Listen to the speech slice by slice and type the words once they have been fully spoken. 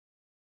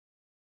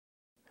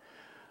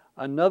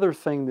Another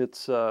thing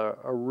that's a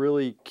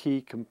really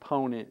key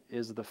component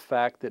is the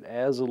fact that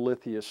as a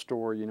Lithia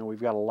store,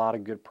 we've got a lot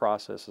of good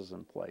processes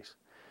in place.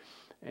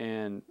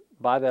 And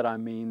by that I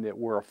mean that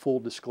we're a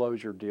full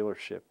disclosure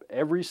dealership.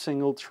 Every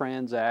single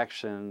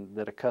transaction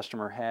that a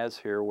customer has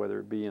here, whether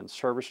it be in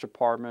service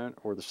department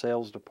or the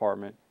sales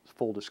department, is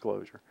full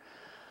disclosure.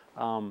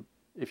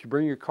 If you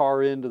bring your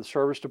car into the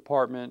service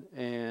department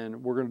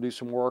and we're going to do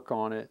some work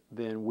on it,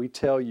 then we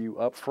tell you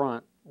up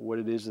front what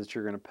it is that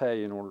you're going to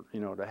pay in order,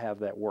 to have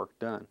that work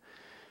done.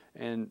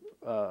 And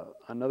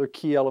another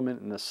key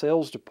element in the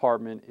sales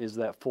department is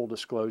that full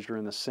disclosure,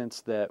 in the sense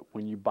that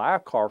when you buy a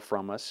car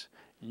from us,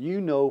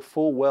 you know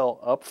full well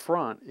up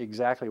front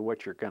exactly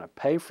what you're going to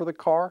pay for the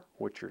car,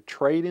 what your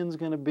trade-in is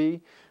going to be,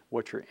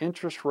 what your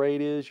interest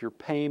rate is, your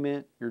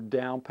payment, your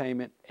down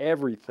payment,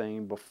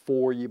 everything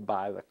before you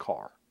buy the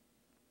car.